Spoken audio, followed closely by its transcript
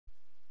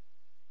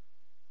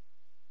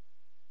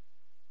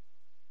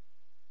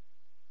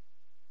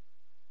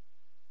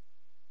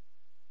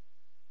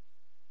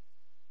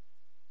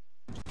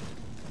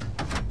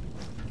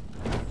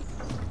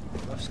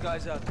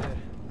guys out there.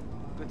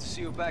 Good to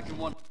see you back in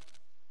one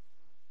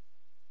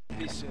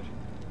piece, sir.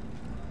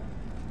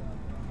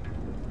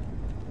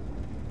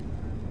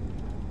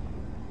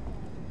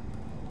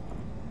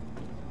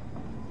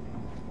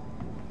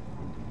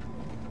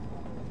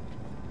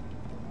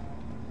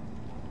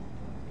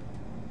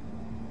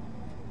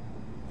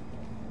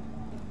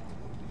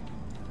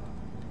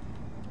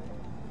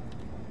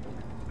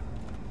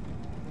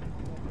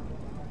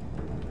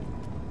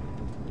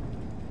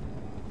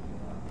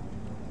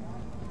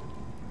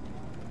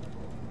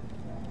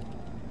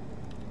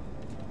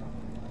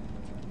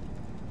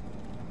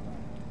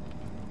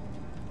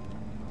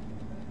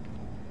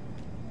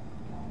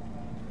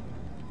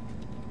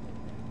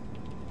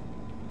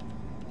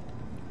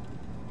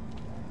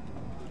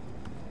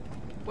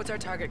 What's our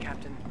target,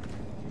 Captain?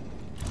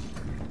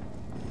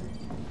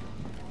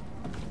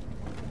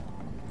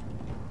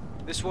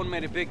 This one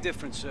made a big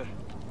difference, sir.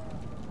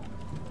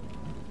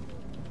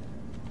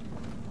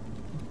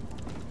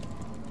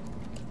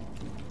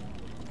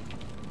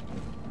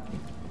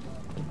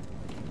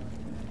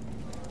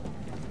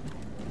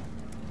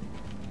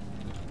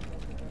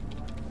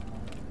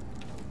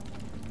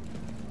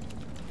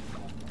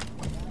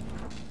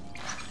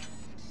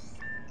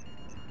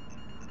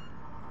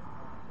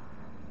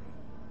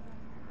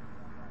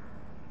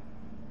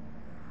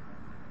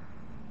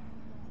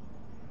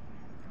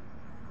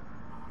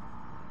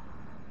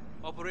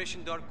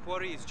 Operation Dark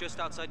Quarry is just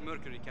outside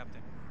Mercury,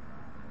 Captain.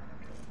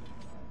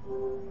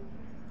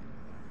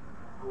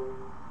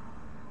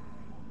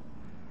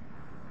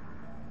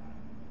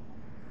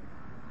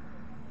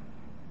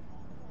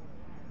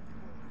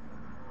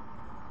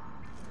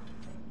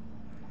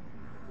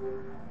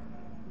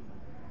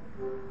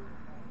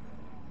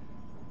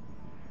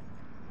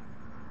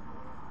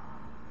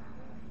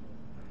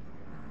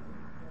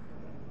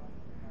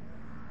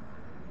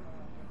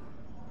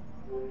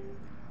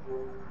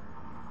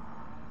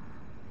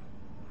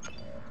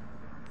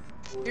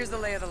 Here's the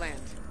lay of the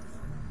land.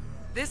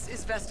 This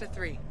is Vesta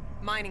 3,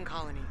 mining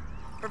colony.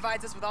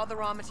 Provides us with all the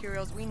raw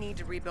materials we need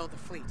to rebuild the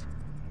fleet.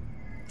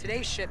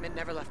 Today's shipment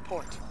never left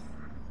port.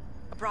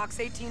 Approx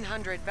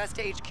 1800,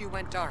 Vesta HQ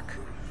went dark.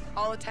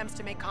 All attempts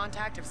to make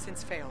contact have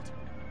since failed.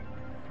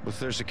 What's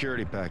their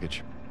security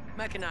package?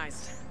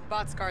 Mechanized.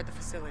 Bots guard the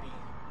facility.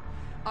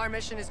 Our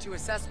mission is to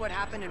assess what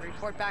happened and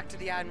report back to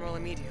the Admiral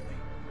immediately.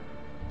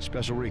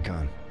 Special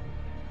recon.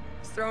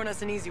 He's throwing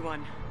us an easy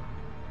one.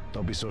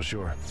 Don't be so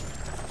sure.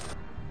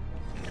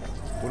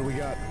 What do we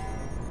got?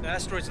 The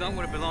asteroid's not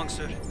where it belongs,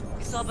 sir.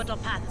 This orbital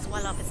path is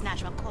well off its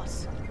natural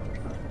course.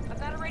 I've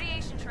got a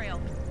radiation trail.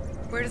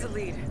 Where does it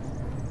lead?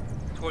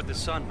 Toward the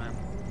sun, ma'am.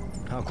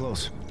 How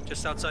close?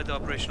 Just outside the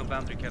operational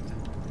boundary, Captain.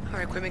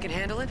 Our equipment can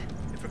handle it?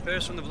 If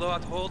repairs from the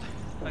blowout hold,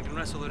 I can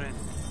wrestle it in.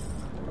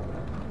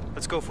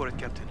 Let's go for it,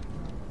 Captain.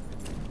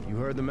 You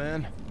heard the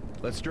man.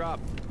 Let's drop.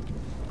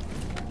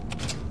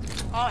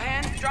 All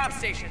hands, drop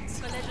stations.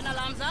 Collision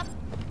alarms up.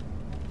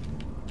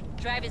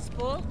 Drive is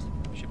pulled.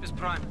 Ship is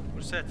prime.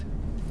 We're set.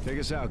 Take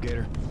us out,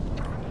 Gator.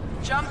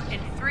 Jump in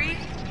 3,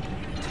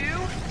 2,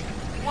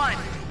 1.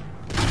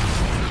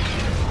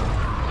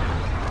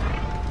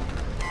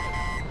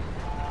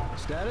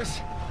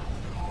 Status?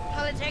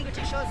 Hull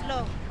integrity shows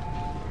low.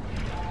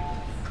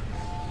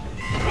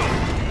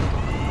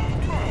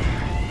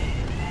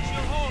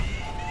 She'll hold.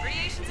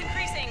 Radiation's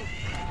increasing.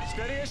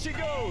 Steady as she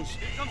goes.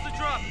 Here comes the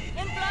drop.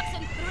 Influx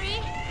in 3,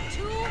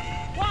 2,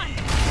 1.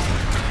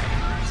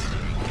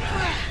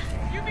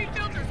 UV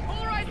filters,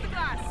 polarize the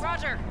glass.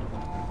 Roger.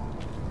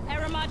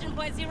 Error margin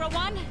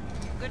 0.01.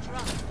 Good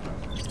drop.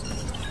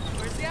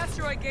 Where's the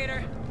asteroid,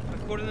 Gator? My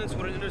coordinates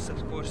were an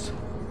intercept course.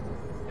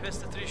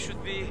 Vesta 3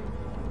 should be...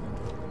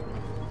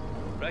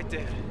 right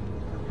there.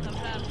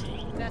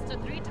 Confirmed. Vesta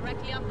 3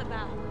 directly off the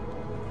bow.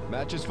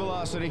 Matches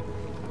velocity.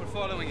 We're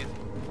following it.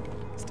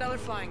 Stellar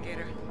flying,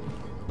 Gator.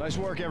 Nice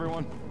work,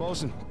 everyone.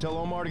 Bosun, tell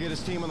Omar to get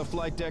his team on the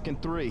flight deck in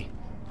 3.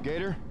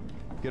 Gator,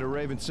 get a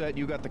Raven set.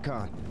 You got the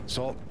con.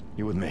 Salt,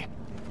 you with me.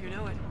 You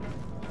know it.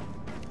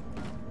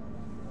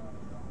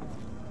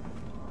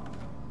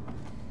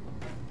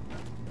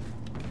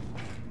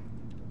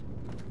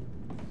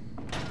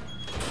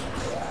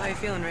 How you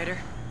feeling, Raider?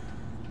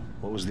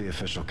 What was the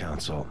official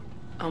count, Salt?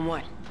 On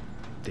what?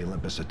 The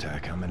Olympus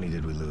attack. How many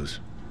did we lose?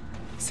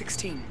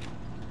 16.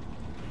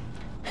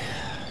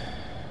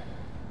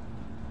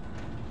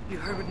 You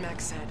heard what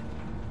Max said.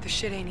 The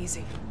shit ain't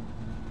easy.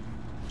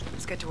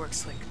 Let's get to work,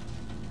 Slick.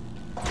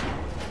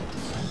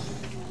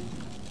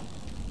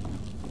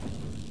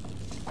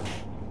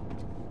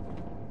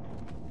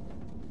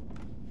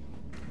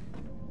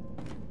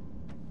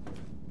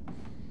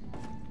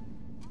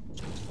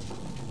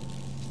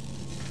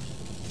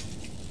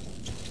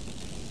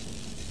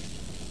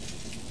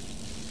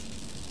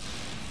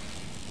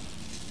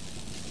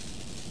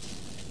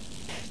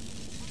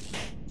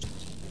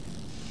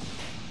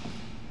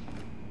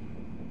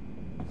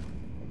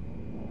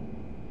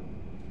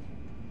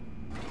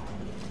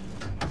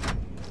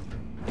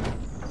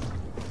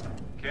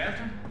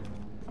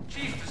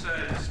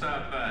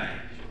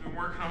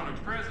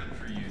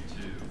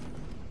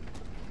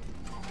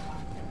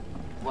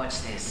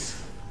 watch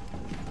this.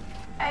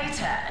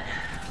 ATAD.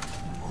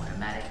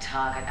 Automatic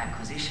target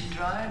acquisition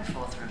drone,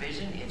 4th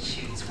revision. It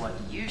shoots what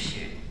you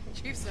shoot.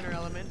 Chief Center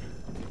element.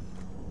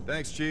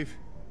 Thanks, Chief.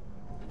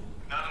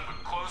 Nothing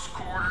but close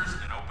quarters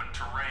and open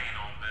terrain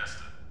on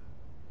Vesta.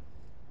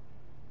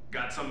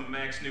 Got some of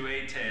Mac's new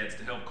ATADs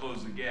to help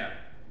close the gap.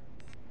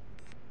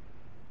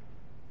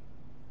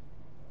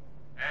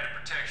 Added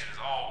protection is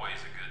always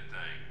a good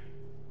thing.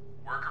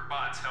 Worker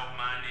bots help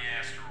mine the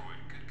asteroid.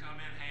 Could come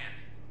in handy.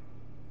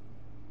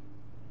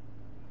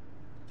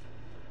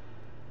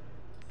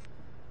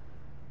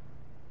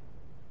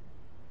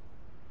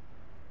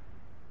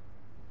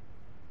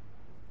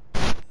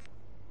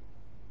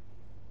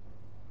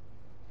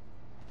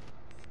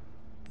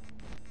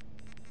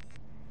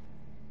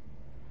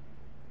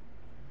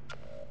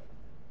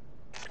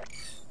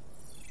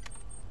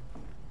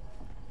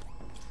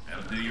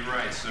 That'll do you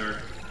right,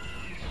 sir.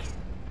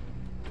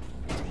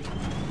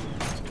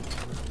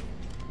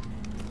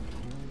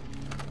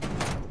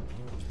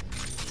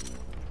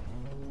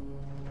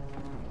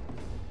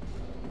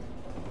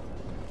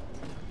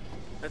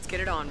 Let's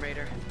get it on,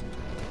 Raider.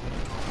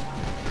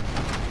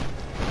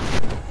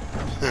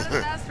 How does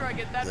an asteroid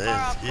get that far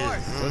off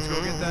course? Let's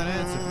go get that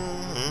answer.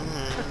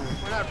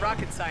 We're not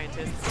rocket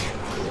scientists.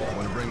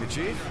 Want to bring the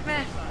Chief?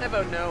 Meh, I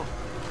vote no.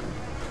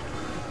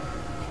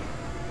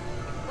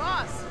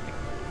 Boss!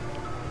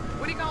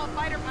 What do you call a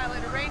fighter pilot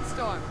in a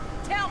rainstorm?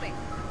 Tell me!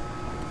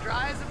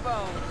 Dry as a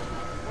bone.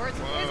 Words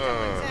of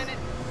wisdom, Lieutenant.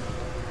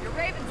 Your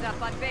Raven's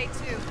up on Bay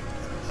 2.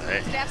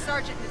 Hey. Staff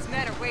Sergeant and his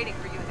men are waiting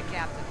for you and the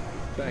Captain.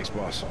 Thanks,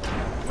 boss.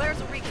 Flares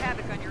will wreak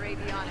havoc on your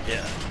avionics.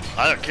 Yeah.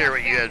 I don't care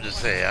what you have to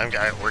say. I've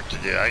got work to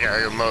do. I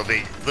gotta go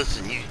motivate.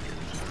 Listen,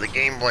 the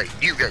game late.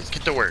 You guys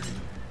get to work.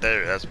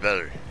 Better. That's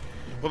better.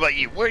 What about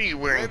you? Where are you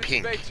wearing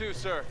pink? Bay 2,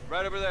 sir.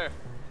 Right over there.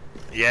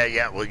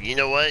 Yeah. Well, you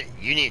know what?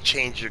 You need to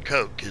change your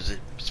coat because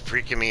it's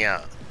freaking me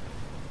out.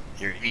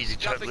 You're easy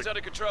to Nothing's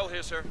under control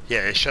here, sir.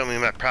 Yeah, show me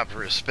my proper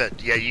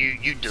respect. Yeah,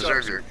 you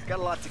deserve it. Got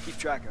a lot to keep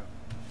track of.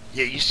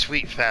 Yeah, you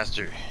sweep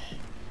faster.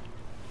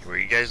 What are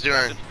you guys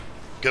doing?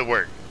 Good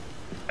work.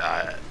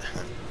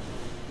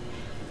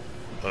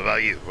 What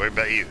about you? What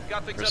about you?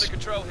 Got things under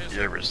control here,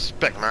 sir. You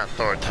respect my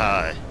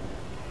authority.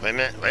 Wait a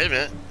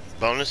minute.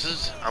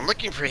 Bonuses? I'm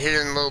looking for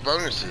hidden little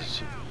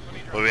bonuses.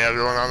 What do we have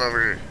going on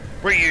over here?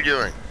 What are you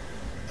doing?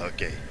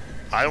 Okay.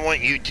 I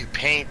want you to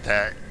paint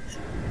that.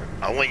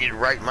 I want you to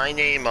write my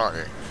name on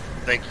it.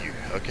 Thank you.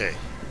 Okay.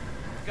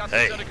 Got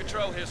things under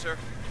control here, sir.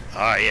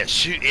 Alright, yeah,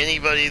 shoot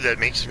anybody that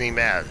makes me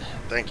mad.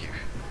 Thank you.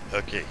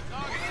 Okay.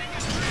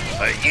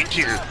 Alright, you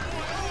two.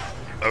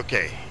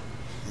 Okay.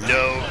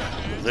 No,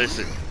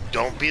 listen,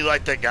 don't be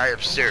like that guy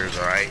upstairs,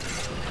 alright?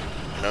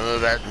 None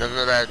of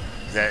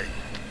that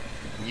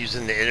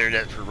using the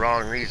internet for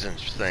wrong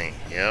reasons thing,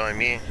 you know what I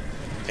mean?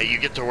 Hey, you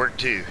get to work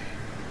too.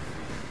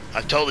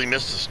 I totally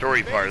missed the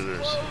story part of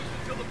this.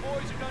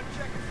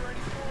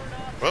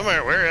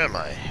 Where am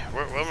I?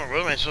 Where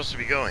am I supposed to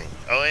be going?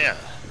 Oh yeah.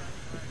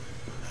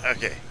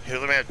 Okay, here,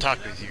 let me have a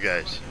talk with you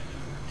guys.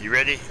 You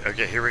ready?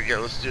 Okay, here we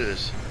go, let's do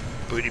this.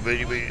 Booty.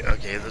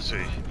 Okay, let's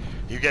see.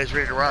 You guys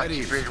ready to rock?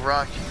 You ready to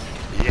rock?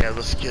 Yeah,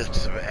 let's get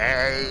some.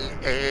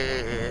 Hey.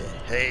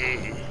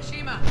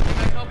 Shima,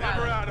 my co-pilot.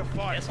 Never out of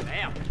fight. Yes,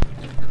 ma'am.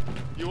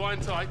 You on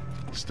tight?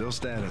 Still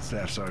standing,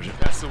 Staff Sergeant.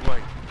 That's the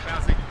way.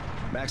 Bouncing.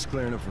 Mac's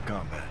clearing up for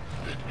combat.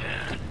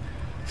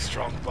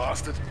 Strong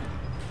bastard.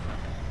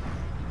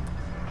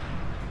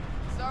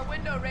 It's our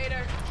window,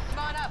 Raider. Come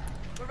on up.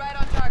 We're right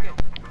on target.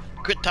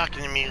 Quit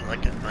talking to me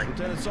like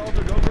Lieutenant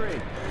Salter, go green.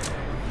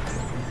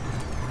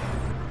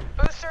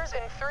 Boosters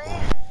in 3,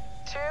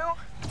 2,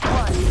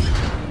 1.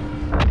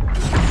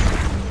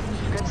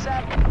 Good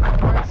set.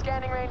 We're in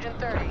scanning range in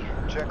 30.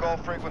 Check all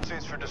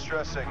frequencies for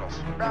distress signals.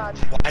 Raj.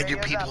 why do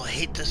people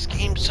hate this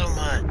game so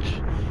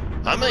much?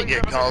 I'm gonna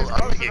get Call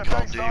of Duty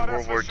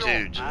World War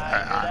II.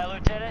 that,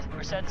 Lieutenant?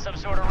 We're setting some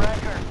sort of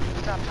record.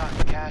 Stop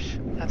talking, Cash.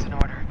 That's an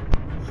order.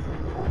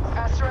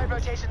 Asteroid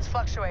rotation's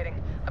fluctuating.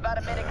 About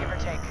a minute, give or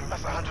take.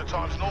 That's 100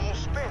 times normal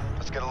spin.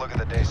 Let's get a look at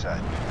the day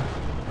side.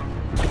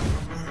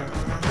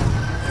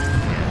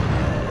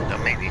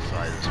 Don't make me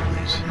fly this,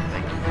 please.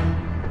 Thank you.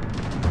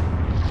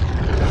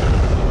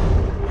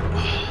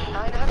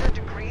 900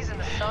 degrees in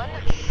the sun?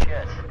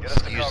 Shit. Get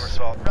us to cover,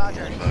 Salt.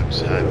 Roger.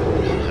 Folks, I'm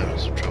having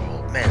some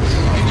trouble. Man,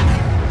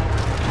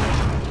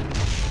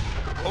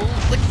 oh,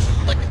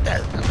 look at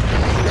that.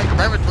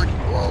 That would look,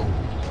 whoa.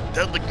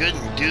 That would look good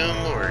in Doom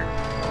or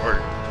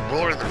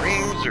Lord of the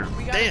Rings or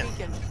We got a damn.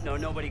 beacon. No,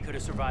 nobody could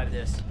have survived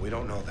this. We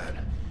don't know that.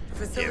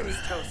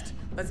 Facility's toast.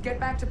 Let's get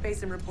back to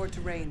base and report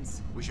to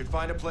Rains. We should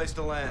find a place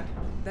to land.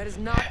 That is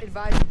not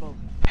advisable.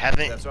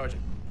 Haven't.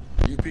 Sergeant.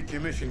 You pick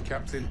your mission,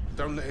 Captain.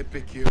 Don't let it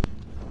pick you.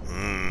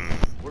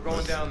 We're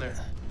going down there.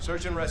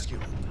 Search and rescue.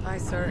 Aye,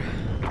 sir.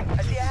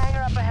 I see a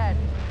hangar up ahead.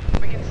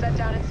 We can set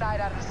down inside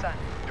out of the sun.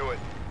 Do it.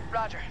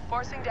 Roger.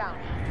 Forcing down.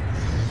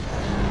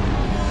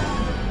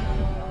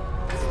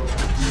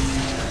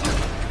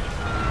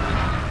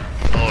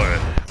 Or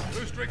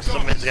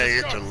somebody's gotta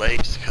get their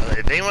legs cut.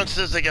 If anyone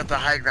says they got the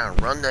high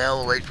ground, run the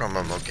hell away from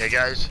them, okay,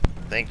 guys?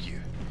 Thank you.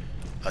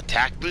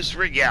 Attack boost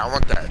rig? Yeah, I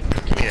want that.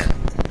 Give me that.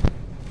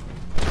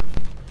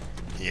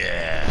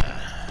 Yeah.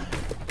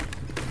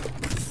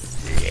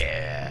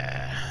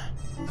 Yeah.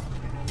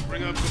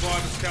 Bring up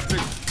survivors, Captain.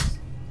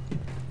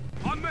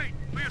 On me,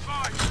 be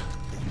advised.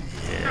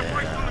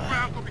 Separation on the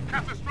ground could be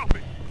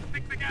catastrophic.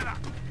 Stick together.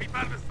 Keep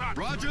out of the sun.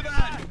 Roger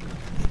that.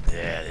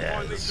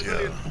 Yeah, let's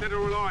go. Dead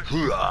or alive.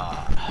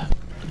 Hoorah.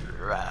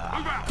 Move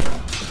out.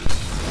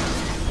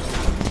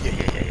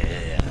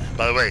 Yeah.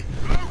 By the way,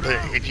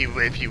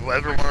 if you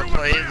ever want to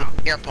play the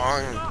camp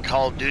on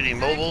Call of Duty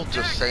Mobile,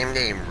 just same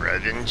name,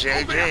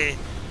 RevanJJ.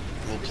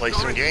 We'll play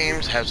some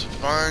games, have some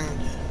fun.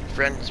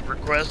 Friends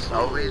requests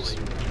always.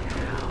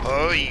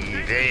 Oh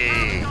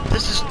yeah,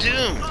 this is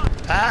Doom.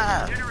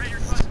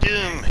 It's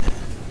Doom.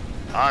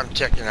 I'm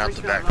checking out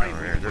the background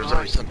here. There's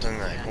always something in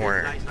that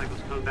corner. Night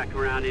cycle's coming back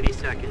around any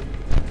second.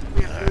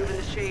 We have to move in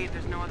the shade.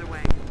 There's no other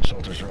way.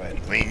 Salter's right.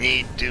 We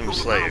need Doom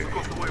Slayer.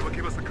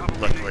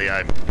 Luckily,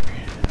 I'm.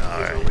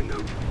 Alright.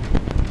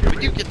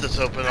 Did you get this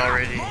open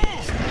already?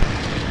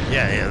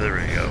 Yeah, there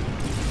we go.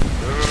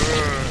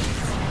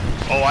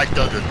 Oh, I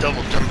done the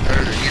double jump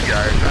better than you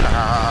guys.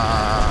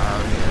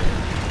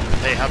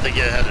 Hey, how'd they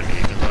get ahead of me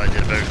even though I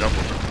did a better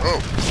double jump? Oh,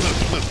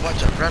 move,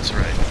 watch out, Grant's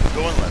right.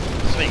 Going left.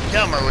 It's me.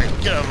 Get out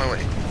of my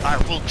way, I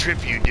will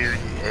trip you, dude.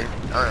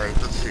 Alright,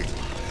 let's see.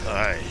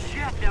 Alright.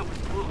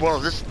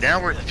 Well, I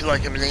feel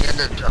like I'm in the end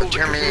of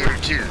Terminator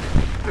 2.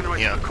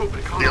 You know,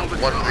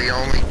 one of the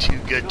only two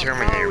good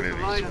Terminator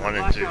movies, 1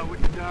 and 2.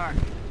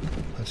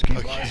 Let's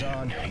keep eyes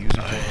on. Use it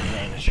to our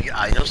advantage. Yeah,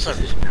 I know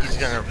something's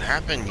gonna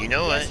happen. You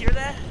know it. You hear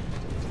that?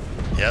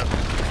 Yep.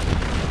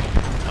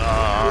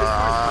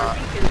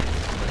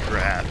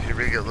 Crap. Here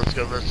we go. Let's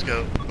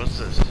go. What's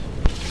this?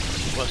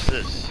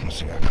 Must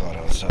have got caught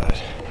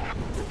outside.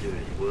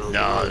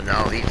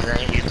 No, he's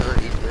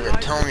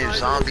telling you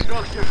zombies.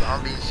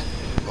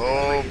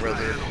 Oh,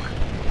 brother.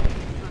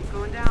 Sun's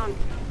going down.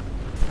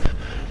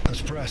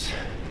 Let's press.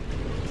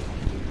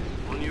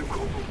 On you,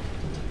 Corporal.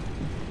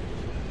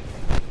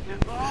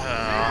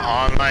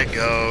 On my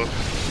go.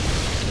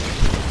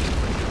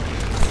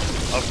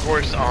 Of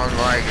course, on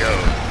my go.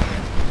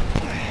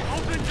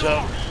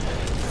 Jump.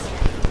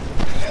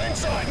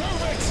 Inside,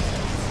 move it!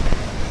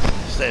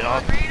 Stay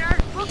off.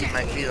 Keep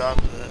my feet off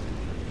of it.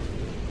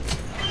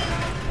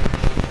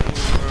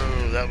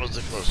 Oh, that was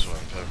a close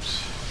one,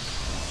 folks.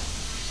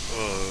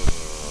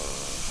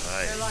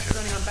 Airlock's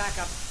running on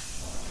backup.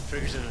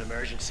 Triggers in an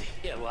emergency.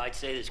 Yeah, well, I'd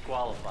say this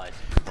qualifies.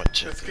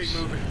 Let's keep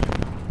moving.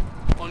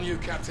 On you,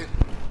 Captain.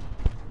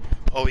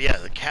 Oh yeah,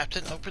 the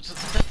captain opens it.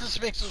 That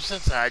doesn't make some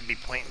sense that I'd be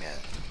point man.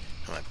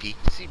 Come on, peek.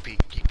 Okay.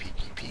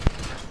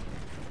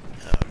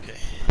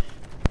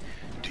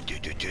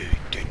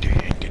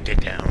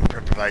 Down.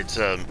 Provide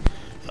some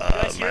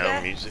my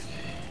own music.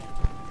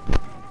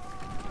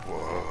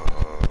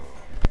 Whoa.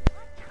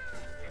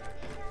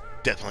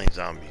 Definitely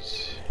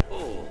zombies.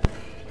 Oh,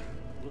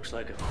 looks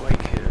like a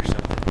quake hit or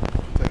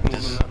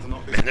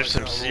something. Man, there's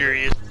some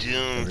serious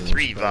Doom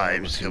 3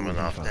 vibes coming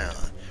off now.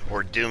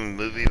 Or Doom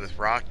movie with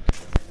Rock.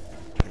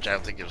 Which I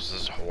don't think it was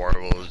as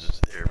horrible as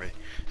just everybody.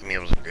 I mean,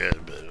 it wasn't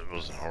good, but it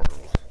wasn't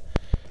horrible.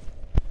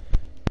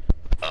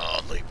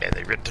 Oh, look, man,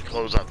 they ripped the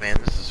clothes off, man.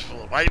 This is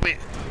full of... Why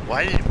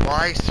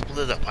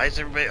split up? Why does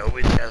everybody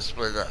always gotta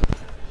split up?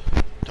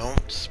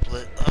 Don't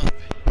split up.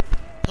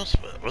 Don't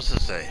split up. What's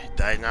this say?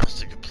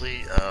 Diagnostic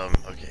complete.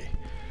 Okay.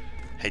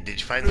 Hey, did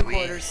you find the weed?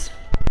 Quarters.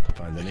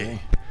 Find the name?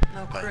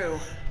 No crew.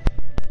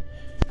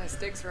 Nice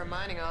sticks for a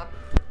mining op.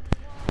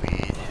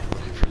 Weed.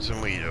 Looking for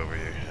some weed over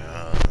here.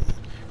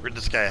 Where'd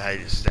this guy hide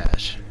his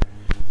stash?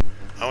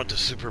 I want the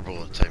super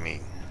bullets, I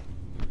mean.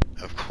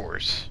 Of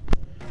course.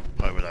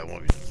 Why would I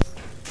want to be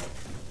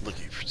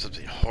looking for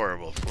something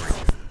horrible for you?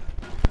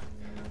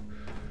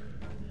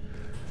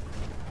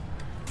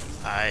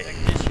 Check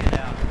this shit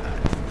out.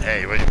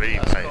 Hey, what are you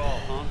fighting?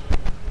 Huh?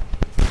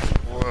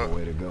 Whoa.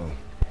 Way to go.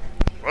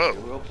 Whoa.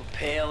 Rope of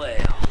pale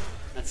ale.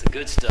 That's the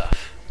good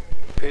stuff.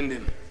 Pinned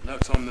him. Now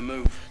time to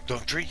move.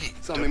 Don't drink it.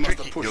 Somebody Don't must drink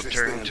have it. pushed You'll this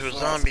turn thing into a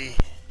fast. zombie.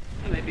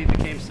 Maybe he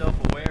became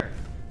self-aware.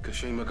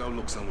 Kashima, go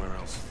look somewhere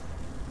else.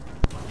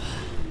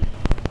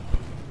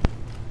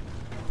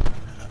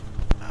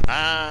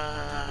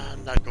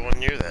 I'm not going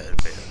near that.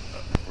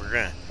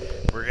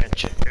 We're gonna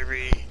check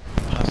every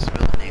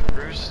possibility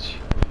first.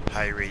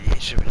 High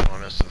radiation. We don't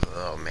want us to.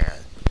 Oh man.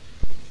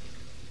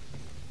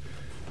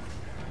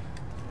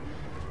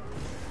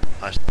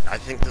 I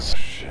think this.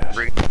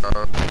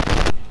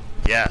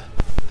 Yeah.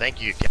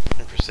 Thank you,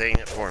 Captain, for saying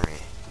it for me.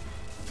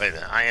 Wait a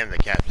minute. I am the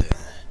captain.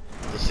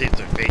 Let's see if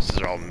their faces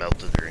are all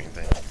melted or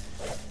anything.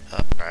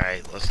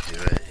 Alright, let's do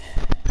it.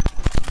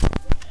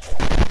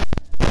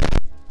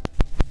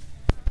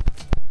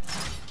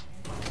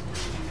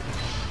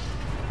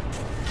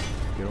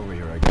 Get over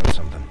here, I got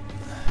something.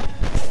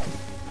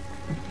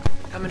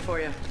 Coming for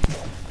you.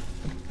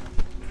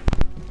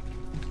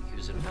 He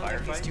was in a Not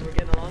like these two firefight. were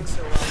getting along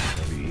so well.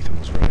 Maybe Ethan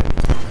was right. I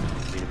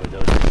mean, about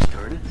those guys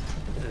turning?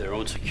 Their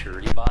own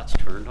security bots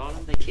turned on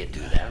them? They can't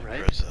do that,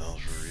 right? Press L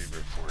for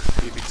report.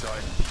 Keep it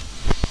tight.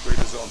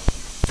 Reader's on.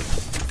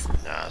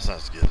 Nah, it's not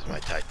as good as my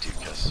Type 2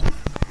 custom.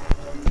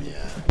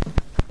 Yeah.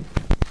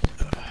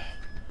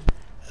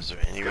 Is there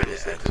any way to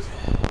activate?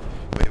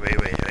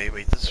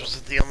 Wait. This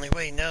wasn't the only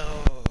way.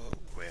 No.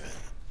 Wait a minute.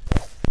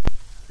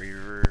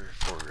 Rear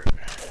foregrip.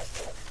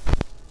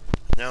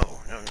 No.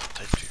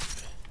 Type 2.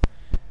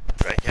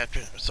 Right,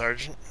 Captain?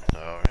 Sergeant?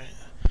 Alright.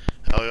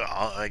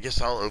 I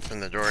guess I'll open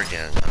the door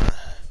again. Yeah,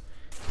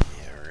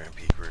 we're gonna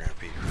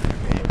peek.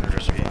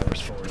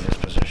 Survivors forward in this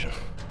position.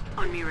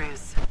 On me,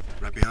 Reyes.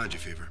 Right behind you,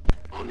 Fever.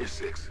 On your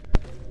 6.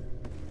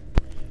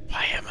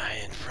 Why am I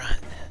in front?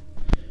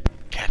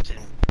 Captain.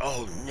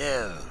 Oh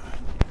no.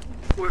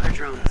 Worker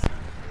drones.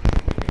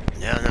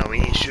 No, we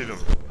need to shoot them.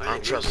 I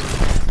don't trust them.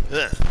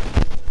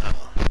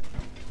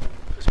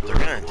 They're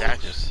gonna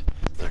attack us.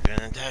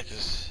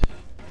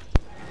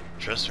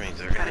 Trust me,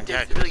 they're gonna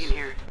attack us. Civilian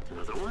here.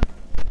 Another one?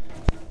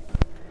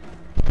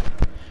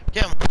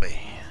 Get him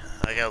away.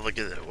 I gotta look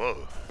at it.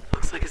 Whoa.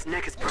 Looks like his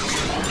neck is broken.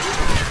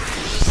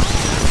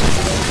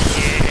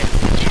 Yeah,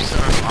 you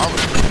son. I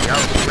was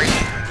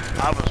waiting.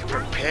 I was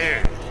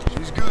prepared.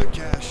 She's good,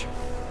 Cash.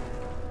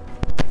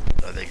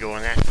 Are they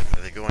going active?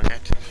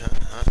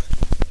 Huh?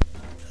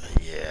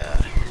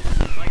 Yeah.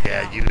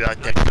 Yeah, you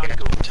got that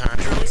time.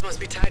 Drones must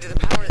be tied to the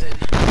power then.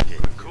 Okay.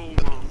 Cool,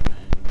 Mom.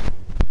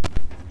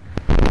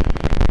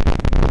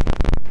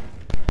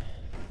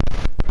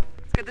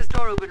 Let's get this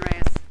door open,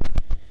 Reyes.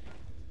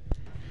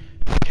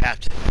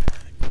 Captain,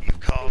 you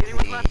called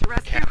Anyone me left to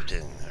rescue?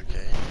 Captain,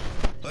 okay?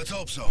 Let's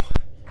hope so.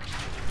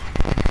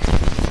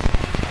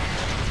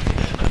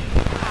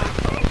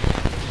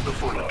 The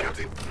final,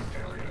 Captain.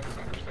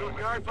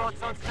 Guard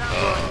bots on standby.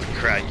 Oh,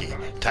 crikey.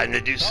 Time to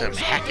do some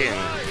hacking.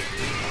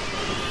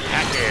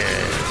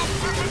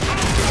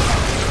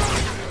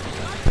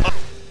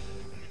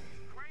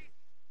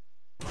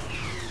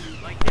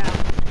 Light down.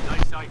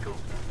 Nice cycle.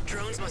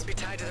 Drones must be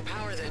tied to the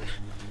power then.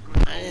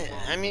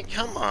 I mean,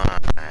 come on.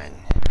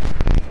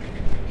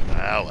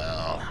 Oh,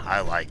 well,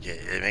 I like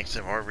it. It makes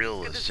it more Get this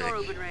realistic. door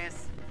open,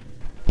 Reyes.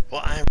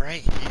 Well, I'm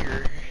right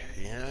here.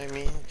 You know what I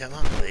mean? Come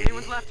on, lady.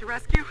 Anyone's left to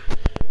rescue?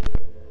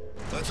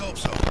 Let's hope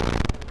so.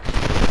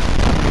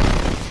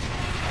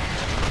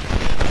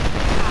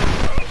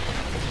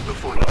 The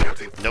final,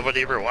 Captain.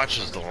 Nobody ever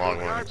watches the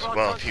long ones.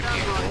 Well, a few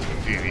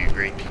you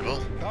great people.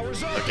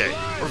 Okay,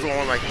 we're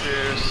going like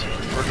this.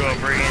 We're going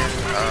to bring in,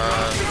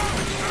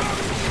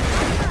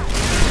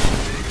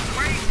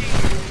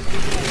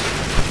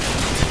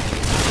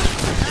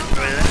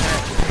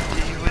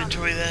 Did you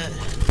enjoy that?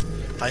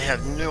 I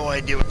have no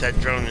idea what that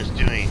drone is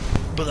doing,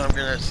 but I'm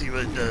gonna see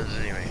what it does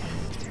anyway.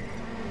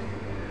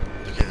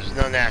 Okay, there's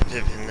none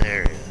active in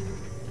there.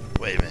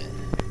 Wait a minute.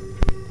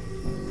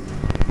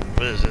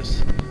 What is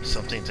this?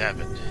 Something's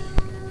happened.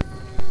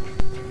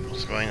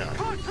 What's going on?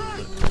 Crawler,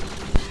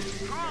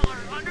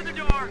 under the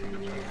door.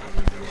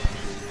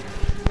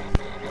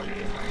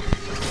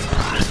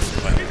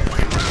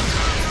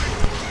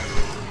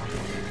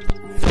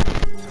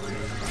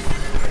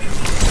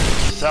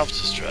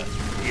 Self-destruct.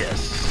 Yes.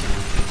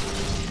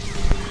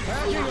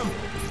 Hacking them.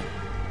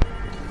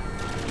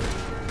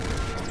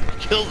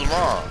 Killed them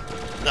all.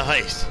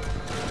 Nice.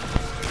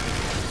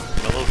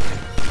 My little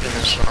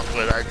finish off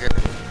what I did.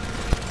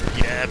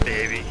 Yeah,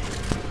 baby.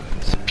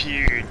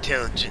 Superior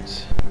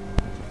intelligence.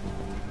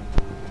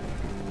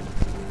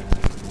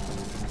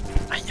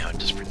 I know,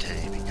 just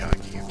pretending to be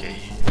cocky, okay?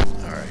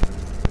 Alright.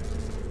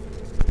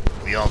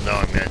 We all know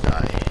I'm gonna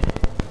die.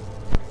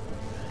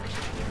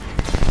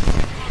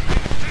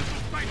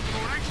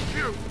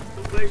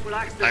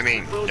 I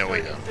mean, no,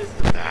 wait, no.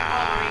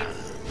 Ah.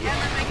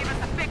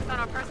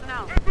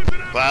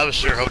 Well, I was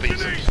sure hoping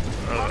some...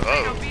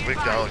 Oh, we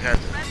all had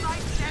to...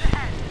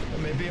 That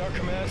may be our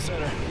command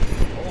center.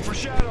 Hold for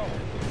shadow.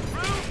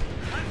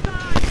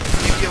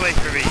 You get away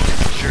from me,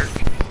 jerk.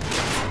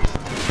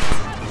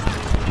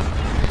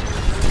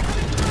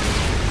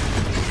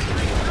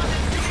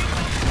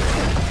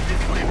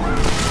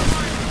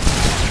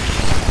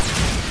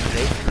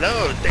 They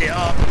float. They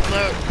all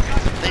float.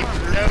 They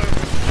float.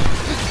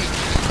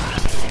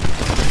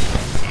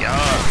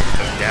 Y'all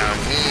come down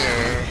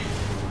here.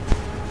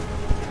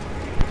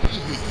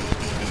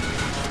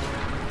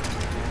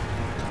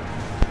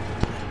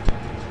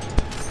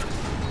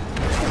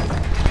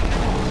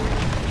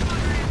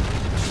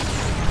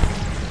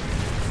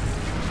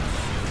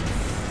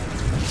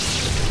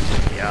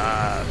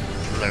 Y'all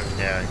float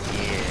down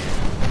here.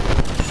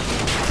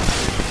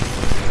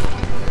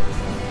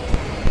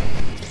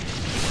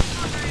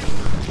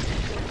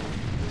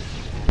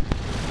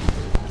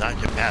 Not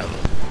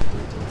compatible.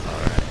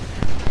 Alright.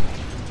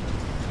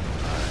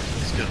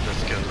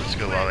 Let's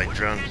go while my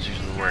drones do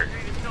the work.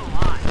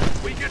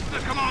 We get to the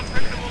command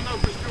center, we'll know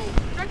for sure.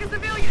 Check a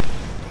civilian.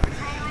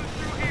 Control room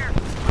through here.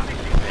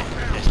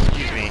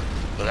 Excuse me,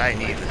 but I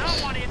need I don't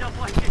this. want to end up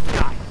like this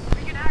guy.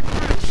 We can hack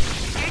through.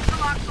 Engage the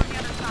locks on the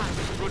other side.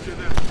 Roger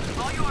that.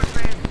 All yours,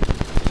 Rand.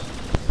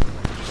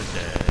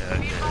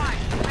 Be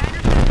advised.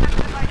 Commander says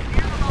that's like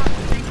near the locks.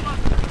 Stay close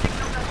to the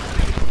signal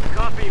destination.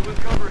 Copy. We'll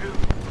cover him.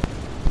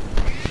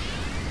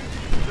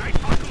 Stay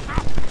buckles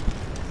up.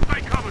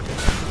 Stay covered.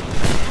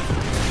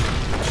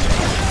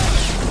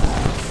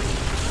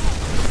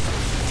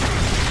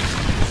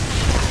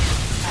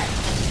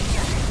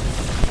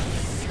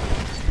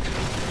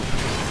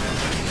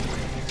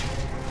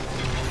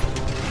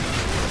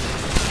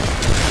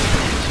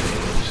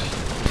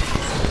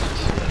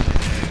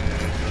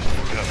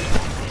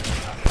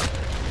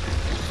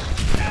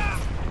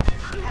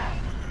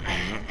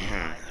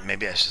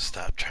 maybe I should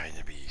stop trying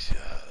to be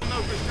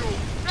No, for sure.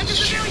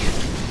 just shoot. You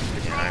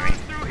know what I mean?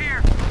 Through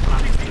here.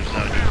 There's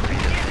no need for me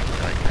to think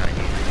like I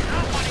need to.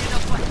 Not funny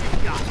enough what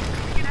you got.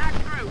 We can hack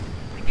through.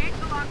 The gate's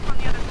locked from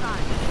the other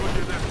side.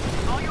 Roger that.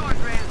 All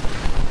yours, Rand.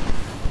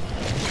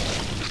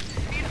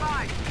 Be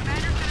advised.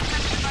 Commander's gonna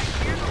send you right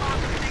here to lock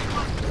and stay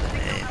close to the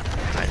signal.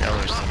 I know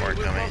there's some more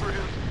coming.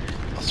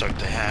 I'll start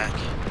to hack,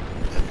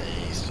 and then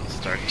he's will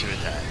start to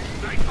attack.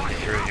 Okay,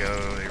 here we go,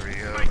 here we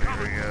go, here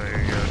we go, here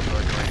we go.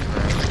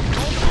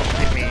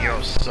 Give me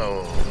your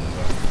soul.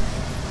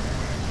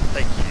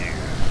 Thank you.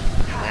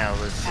 Now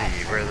let's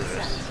see, where are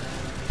those?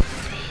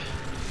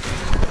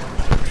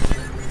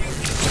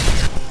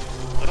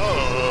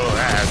 Oh,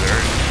 that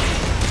hurt.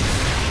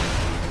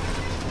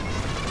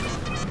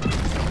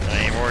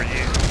 Any more of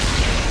you?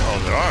 Oh,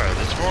 there are.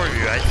 There's more of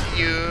you. I see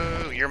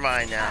you. You're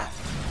mine now.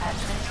 At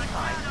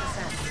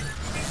 25%.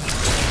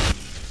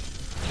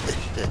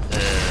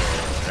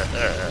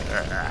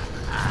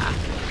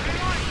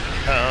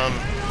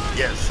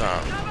 Get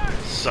some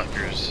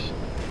suckers.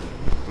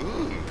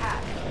 Ooh.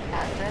 At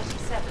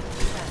 37%.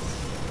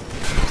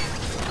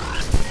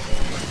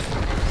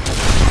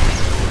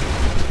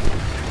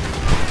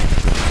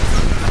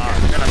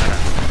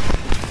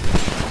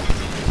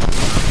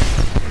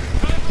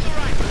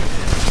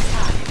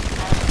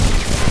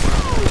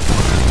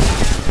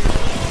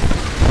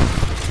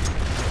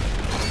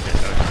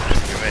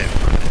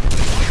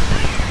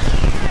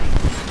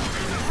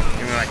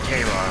 Give me my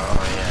cable.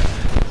 Oh yeah.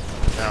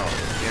 No,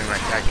 give me my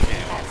tactic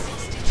cable.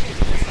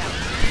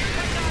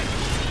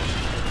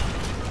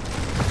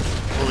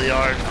 Fully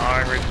armed,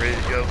 ready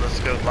to go. Let's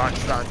go. Lock,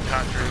 stock,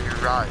 conquer your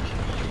garage.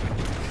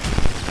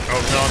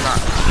 Oh no, I'm not.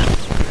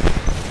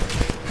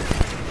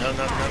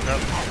 No.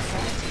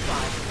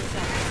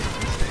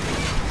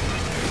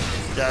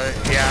 Got it.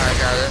 Yeah, I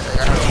got it.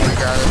 We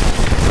got it.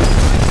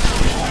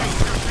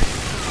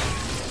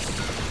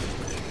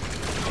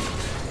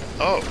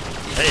 Oh,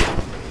 hey.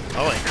 I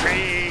went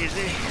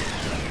crazy.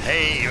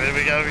 Hey, what do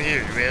we got over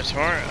here? Do we have some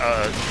more?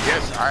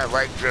 Yes, I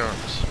like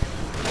drones.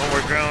 One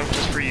more drone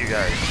just for you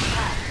guys.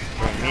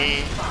 From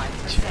me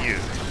to you.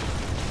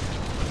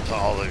 To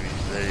all of you.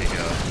 There you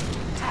go.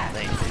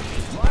 Thank you.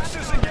 Blast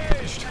is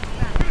engaged.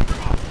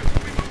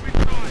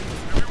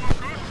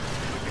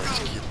 Let's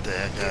get the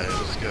heck out of here.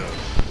 Let's go.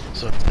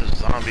 So if there's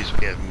zombies,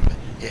 we have...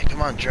 Yeah,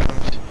 come on,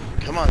 drones.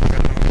 Come on,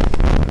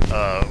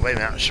 drones. Wait a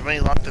minute. Somebody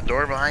lock the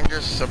door behind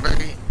us?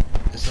 Somebody?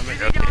 Is somebody...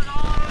 Okay.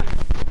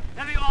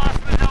 Heavy loss,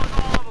 but that was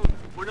all of them.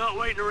 We're not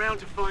waiting around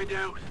to find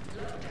out.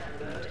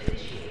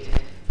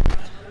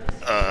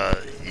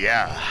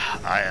 Yeah.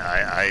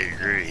 I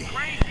agree.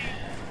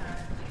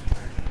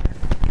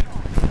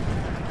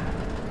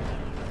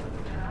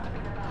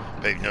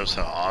 Baby knows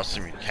how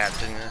awesome your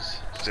captain is.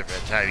 Except for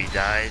that time he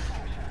died.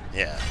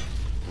 Yeah.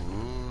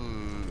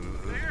 Ooh.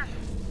 Clear?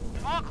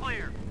 All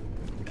clear.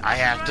 I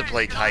have to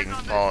play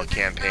Titanfall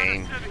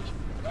campaign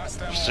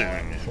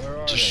soon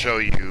to show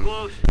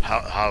you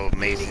how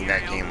amazing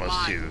that game was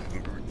too.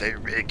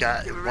 It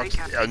got once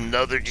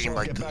another game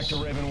like Get back this. to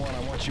Raven 1. I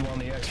want you on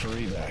the X for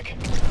evac.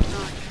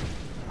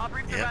 I'll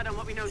brief the red on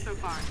what we know so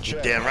far.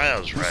 Check. Damn right I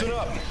was right. Listen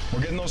up. We're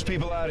getting those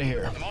people out of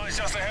here. The money's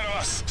just ahead of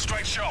us.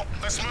 Straight shot.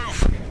 Let's move.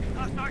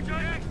 Start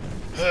shooting.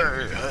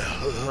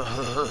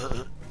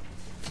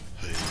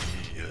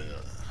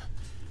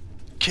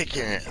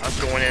 Kicking it. I'm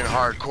going in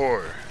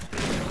hardcore.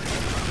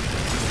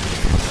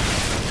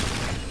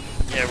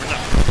 Yeah, we're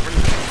not.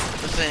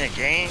 This ain't a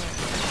game.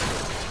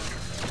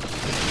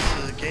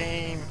 This is a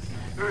game.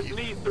 Earth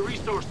needs the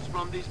resources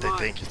from these They mines.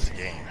 think it's a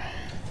game.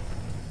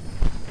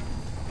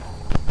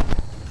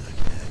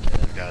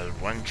 Okay, I've got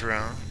one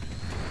drone.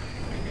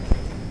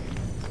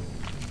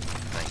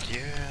 Thank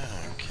you.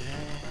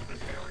 Okay.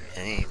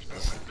 Any.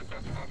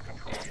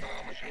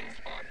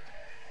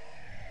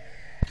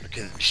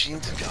 Okay, the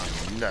machines have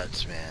gone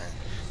nuts, man.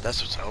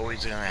 That's what's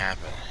always gonna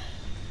happen.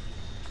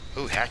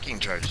 Ooh, hacking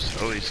charges.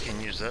 Always can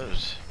use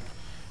those.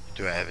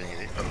 Do I have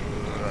anything?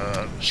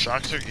 Oh,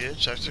 shocks are good.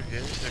 Shocks are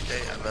good.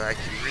 Okay, but I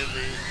can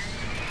really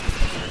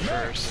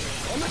reverse.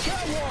 On the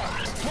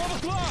catwalk! 12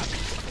 o'clock!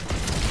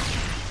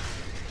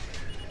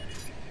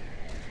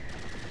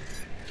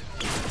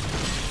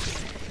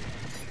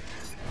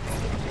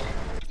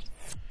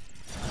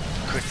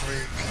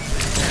 Quickly.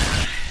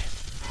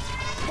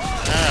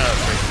 I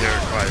think there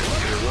are quite a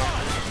few of them.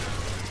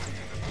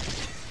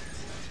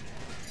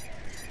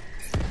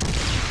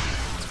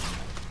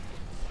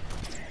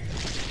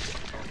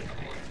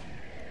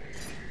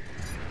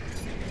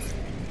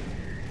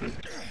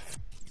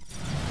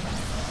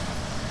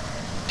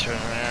 Turn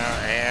around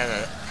and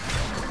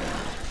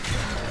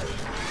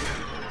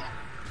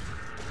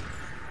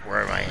where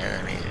are my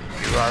enemies?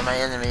 You are my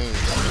enemies.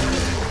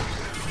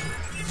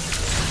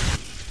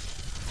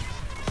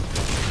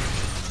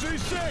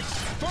 C6!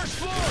 First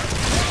floor!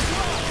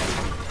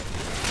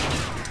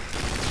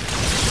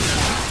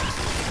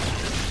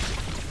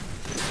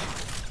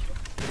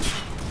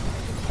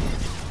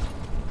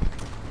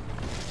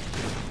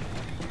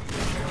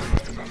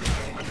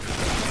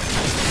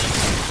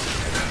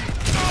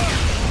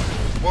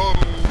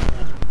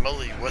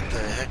 Holy, what the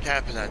heck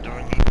happened? I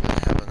don't even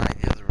have an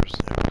idea. There was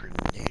no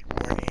grenade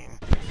warning.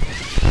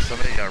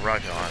 Somebody got a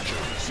rocket launcher.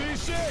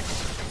 C6!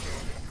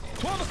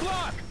 12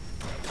 o'clock!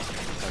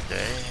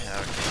 Okay,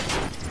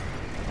 okay.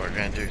 We're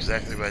gonna do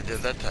exactly what I did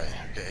that time.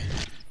 Okay.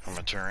 I'm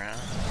gonna turn around.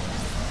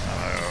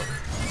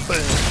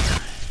 Boom!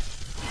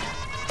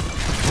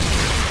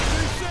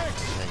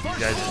 And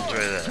you guys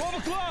enjoy that. 12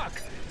 o'clock!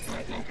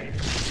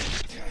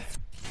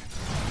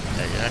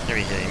 Yeah, you're not gonna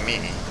be hitting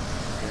me.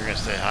 You're gonna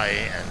say hi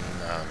and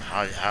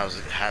how's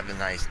it, have a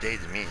nice day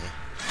to me.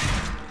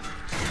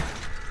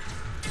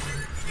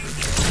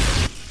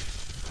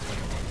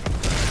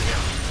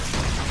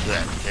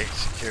 That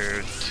takes care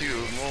of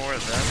 2 more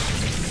of them.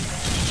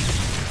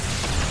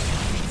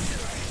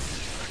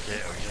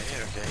 Okay,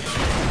 okay, okay.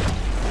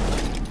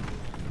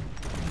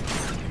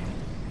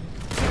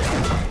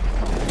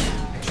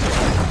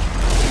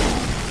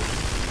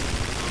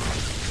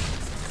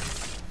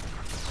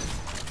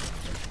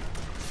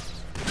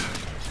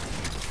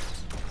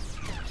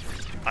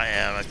 I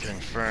am a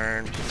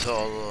confirmed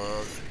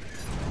total.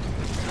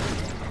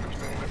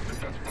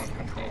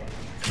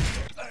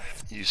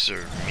 You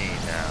serve me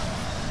now.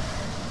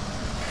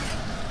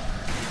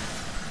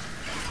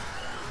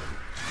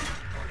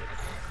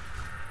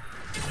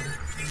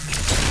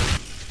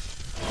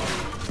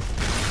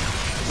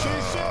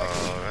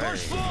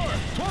 First floor,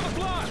 12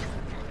 o'clock.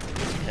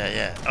 Yeah,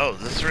 yeah. Oh,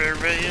 this is where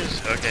everybody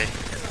is? Okay.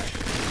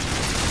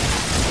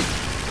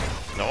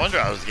 No wonder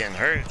I was getting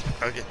hurt.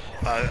 Okay.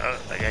 I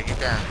gotta get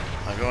down.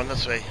 I'm going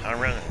this way. I'm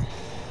running.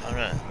 I'm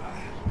running.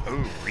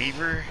 Ooh,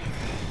 Reaver?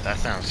 That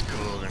sounds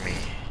cool to me.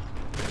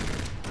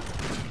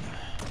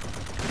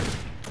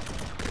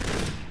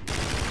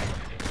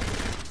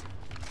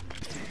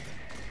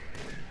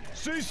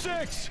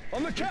 C6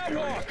 on the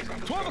catwalk,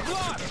 12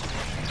 o'clock.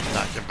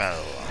 Knock the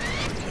battle off.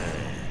 Okay.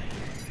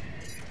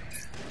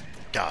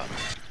 Got him.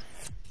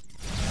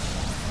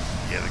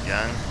 You have a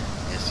gun?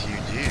 Yes, you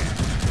do.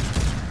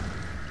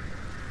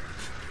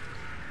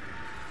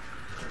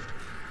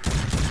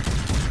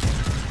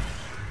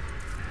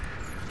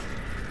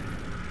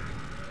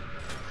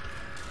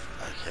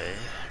 Okay,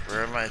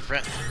 where are my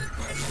friends?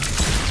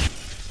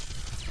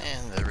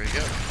 And there we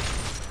go.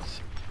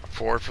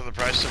 4 for the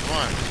price of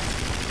 1.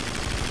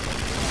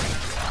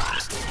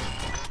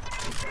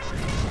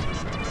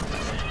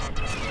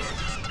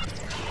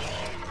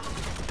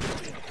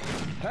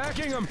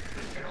 Hacking him.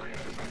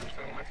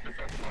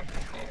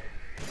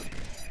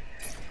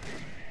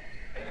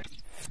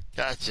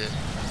 Gotcha.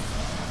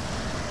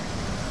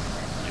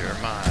 You're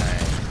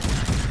mine.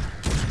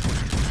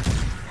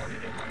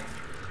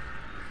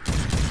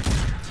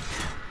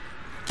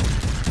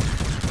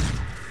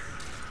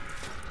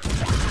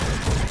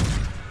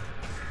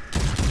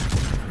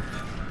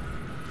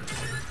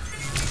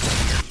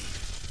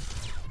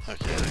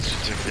 Okay, at least we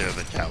took care of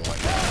the catwalk.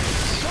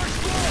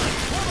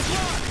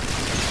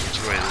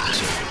 Enjoy this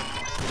shit.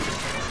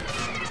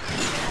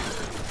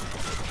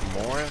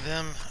 More of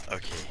them?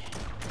 Okay.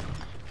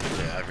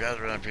 Okay, I've got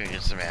to run up here and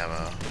get some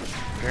ammo.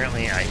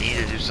 Apparently I need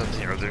to do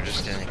something or they're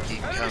just gonna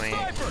keep coming.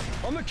 Sniper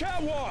on the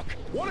catwalk,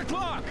 1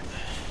 o'clock.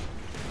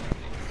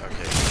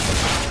 Okay.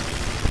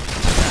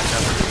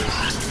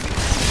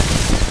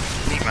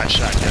 Meet my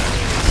shotgun.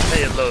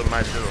 Say hello,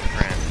 my little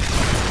friend.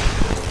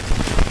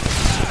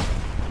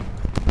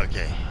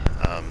 Okay,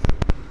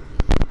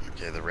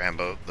 okay, the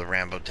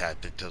Rambo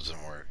tactic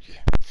doesn't work.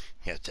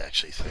 You have to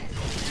actually think.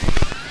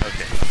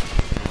 Okay.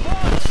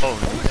 Oh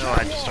no,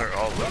 I have to start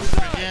all over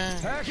again?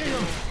 Hacking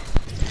him.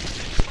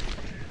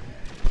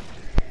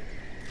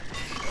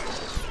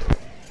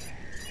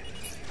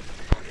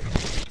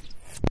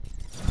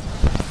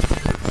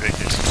 Break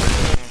this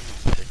thing.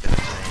 Take that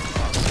thing.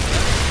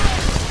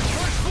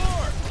 First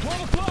floor,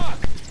 12 o'clock.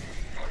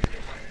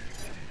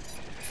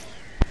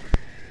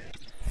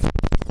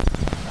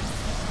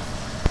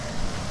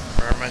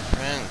 Where are my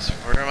friends?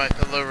 Where are my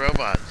fellow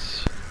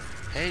robots?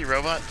 Hey,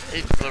 robot.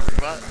 Hey, fellow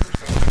robot.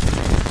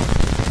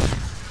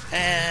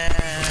 And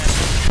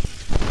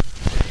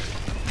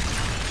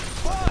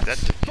that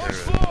took care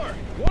First of floor,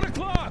 1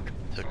 o'clock.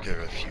 Took care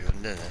of a few of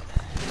them, didn't it?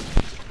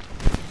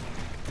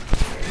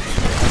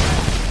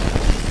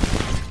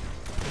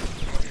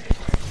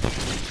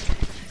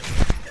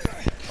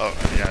 Oh,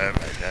 yeah, I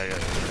gotta go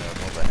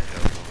back.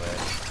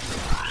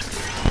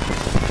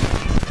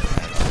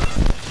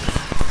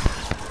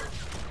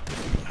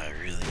 I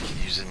really could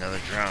use another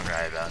drone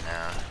right about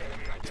now.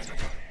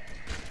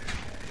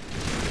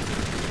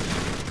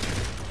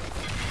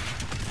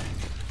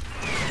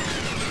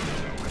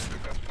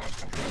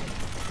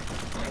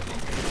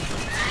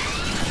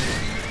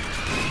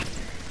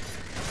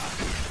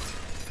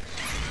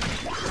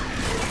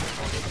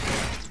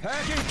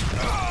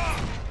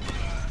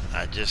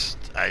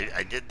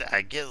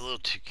 I get a little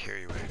too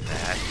carried away with the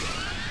hacking.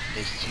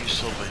 It's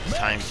useful but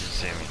time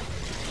consuming.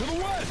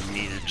 You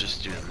need to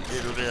just do a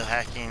little bit of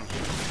hacking.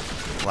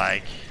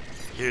 Like,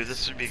 here,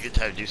 this would be a good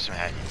time to do some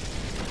hacking.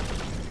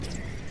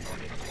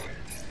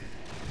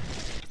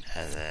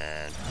 And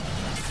then,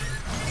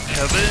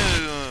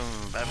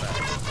 kaboom! Bye bye.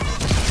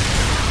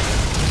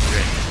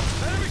 Great.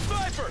 Enemy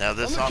sniper! Now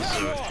this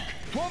also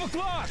 12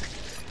 o'clock.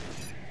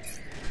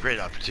 great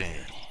opportunity.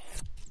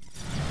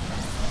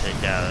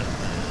 Take out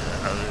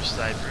the other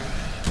sniper.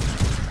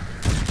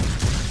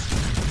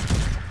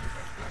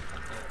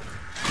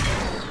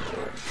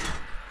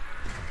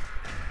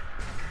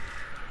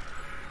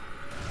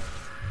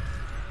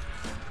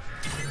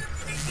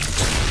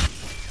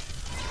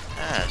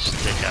 Should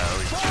take out at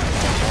least 2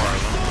 more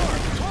of them.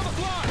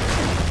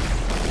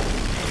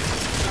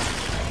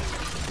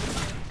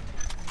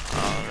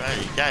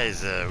 Alright,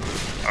 guys,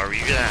 are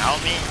you gonna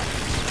help me?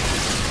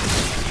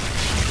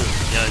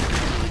 Yeah, it'd be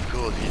really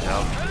cool if you'd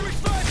help. Enemy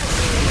sniper!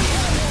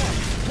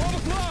 12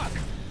 o'clock!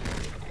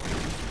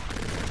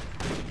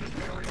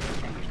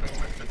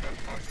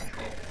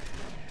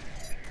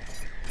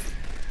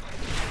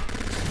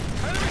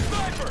 Enemy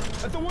sniper!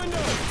 At the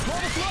window!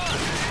 12 o'clock!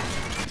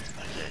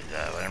 Okay, did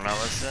I learn my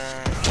lesson?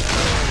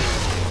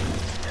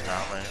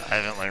 Not learn. I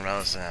haven't learned my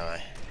lesson, have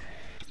I?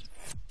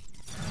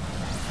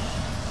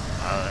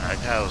 I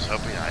kind of was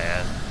hoping I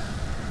had,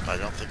 but I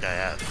don't think I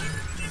have.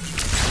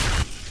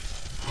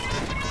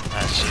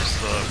 That's just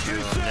slow a few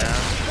of them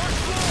down.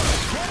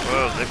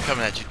 Whoa, they're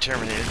coming at you,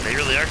 Terminator. They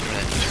really are coming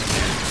at you,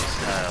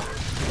 Terminator.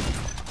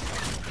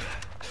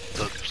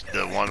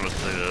 The one with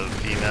the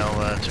female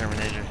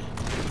Terminator.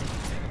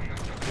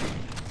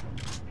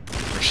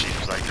 Where she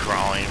was like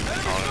crawling on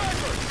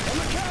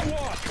the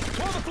catwalk!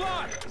 12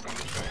 o'clock!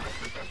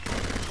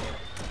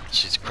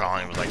 She's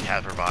crawling with like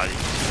half her body.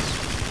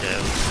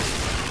 Yeah.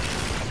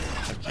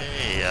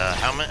 Okay,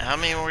 how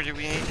many more do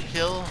we need to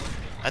kill?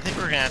 I think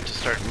we're gonna have to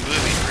start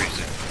moving pretty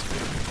soon.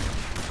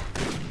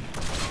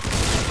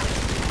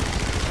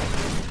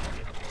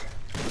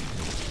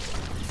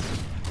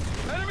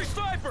 Enemy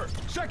sniper!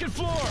 Second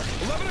floor!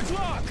 11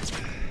 o'clock!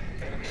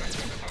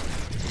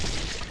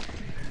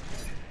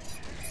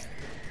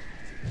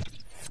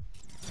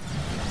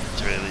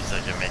 So at least I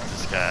can make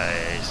this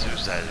guy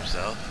suicide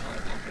himself.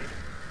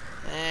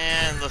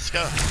 And let's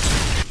go.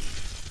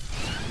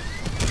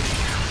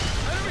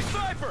 Enemy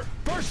sniper!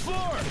 First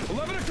floor!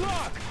 11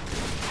 o'clock!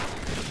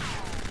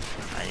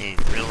 I need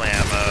real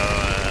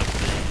ammo,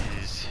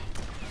 please.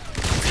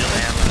 Real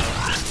ammo.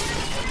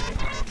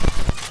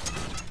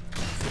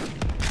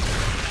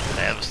 I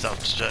have a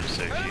self-destruct,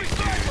 so if you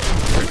do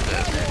hurt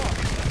that,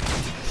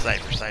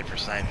 sniper.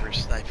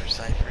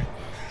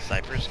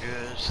 Sniper's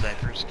good,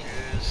 sniper's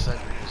good,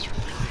 sniper is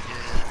really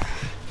good.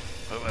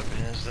 What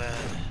weapon is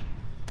that?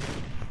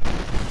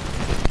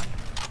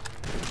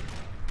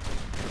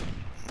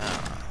 No.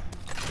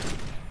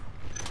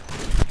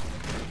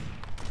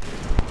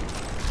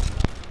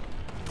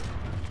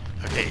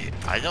 Okay,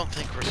 I don't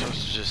think we're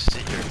supposed to just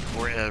sit here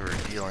forever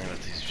dealing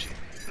with these people.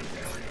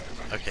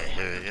 Okay,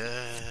 here we go.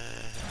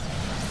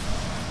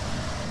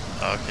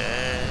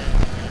 Okay.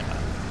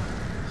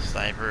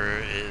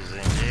 Sniper is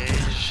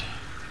engaged.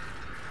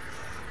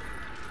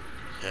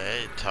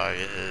 Okay,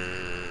 target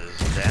is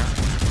down.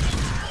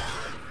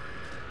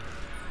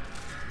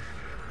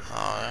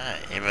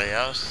 Alright, anybody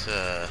else?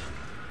 Yeah,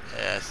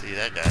 I see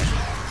that guy.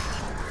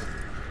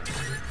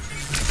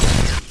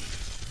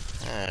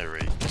 There we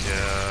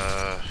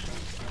go.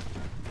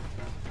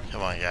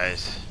 Come on,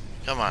 guys.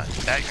 Come on,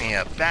 back me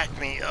up. Back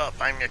me up.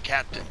 I'm your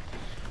captain.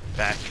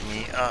 Back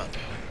me up.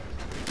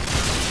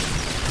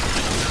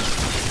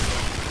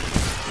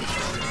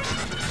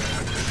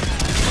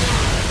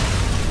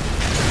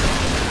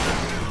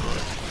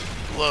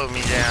 Blow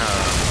me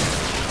down.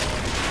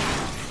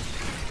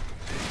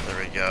 There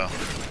we go.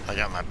 I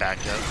got my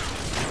backup.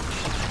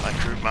 My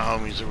crew, my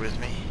homies are with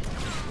me.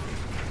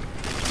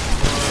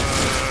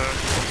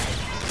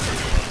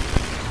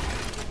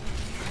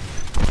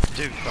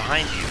 Dude,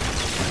 behind you.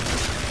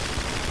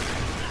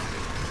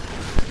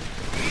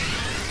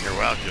 You're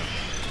welcome.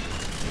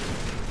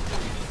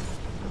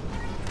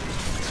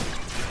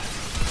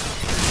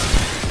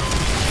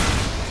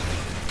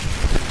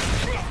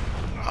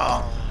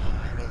 Oh.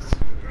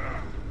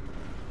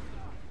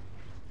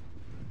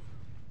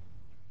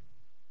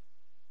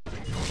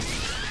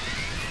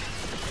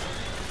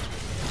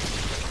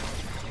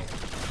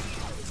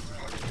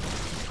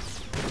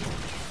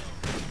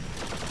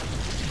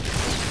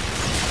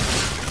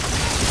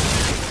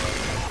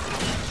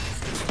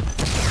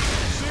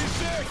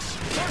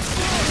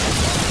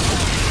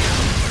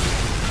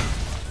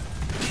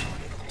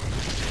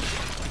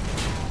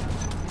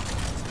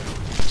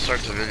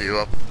 Start the video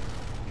up.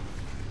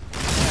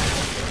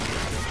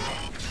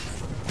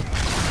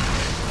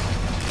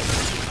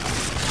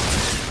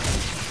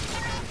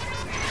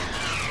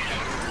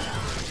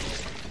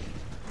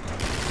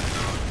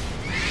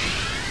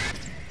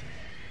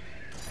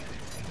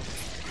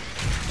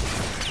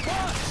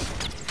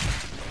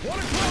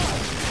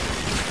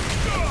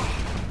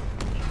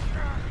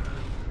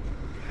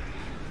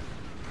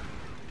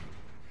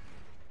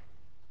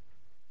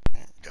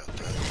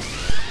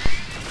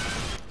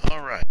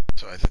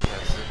 So I think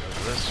that's it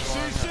for this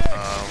one.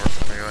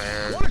 We're gonna go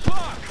ahead. 1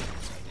 o'clock!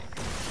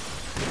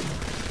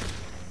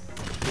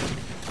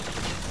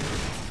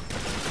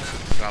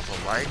 Drop a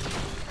like,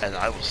 and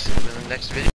I will see you in the next video.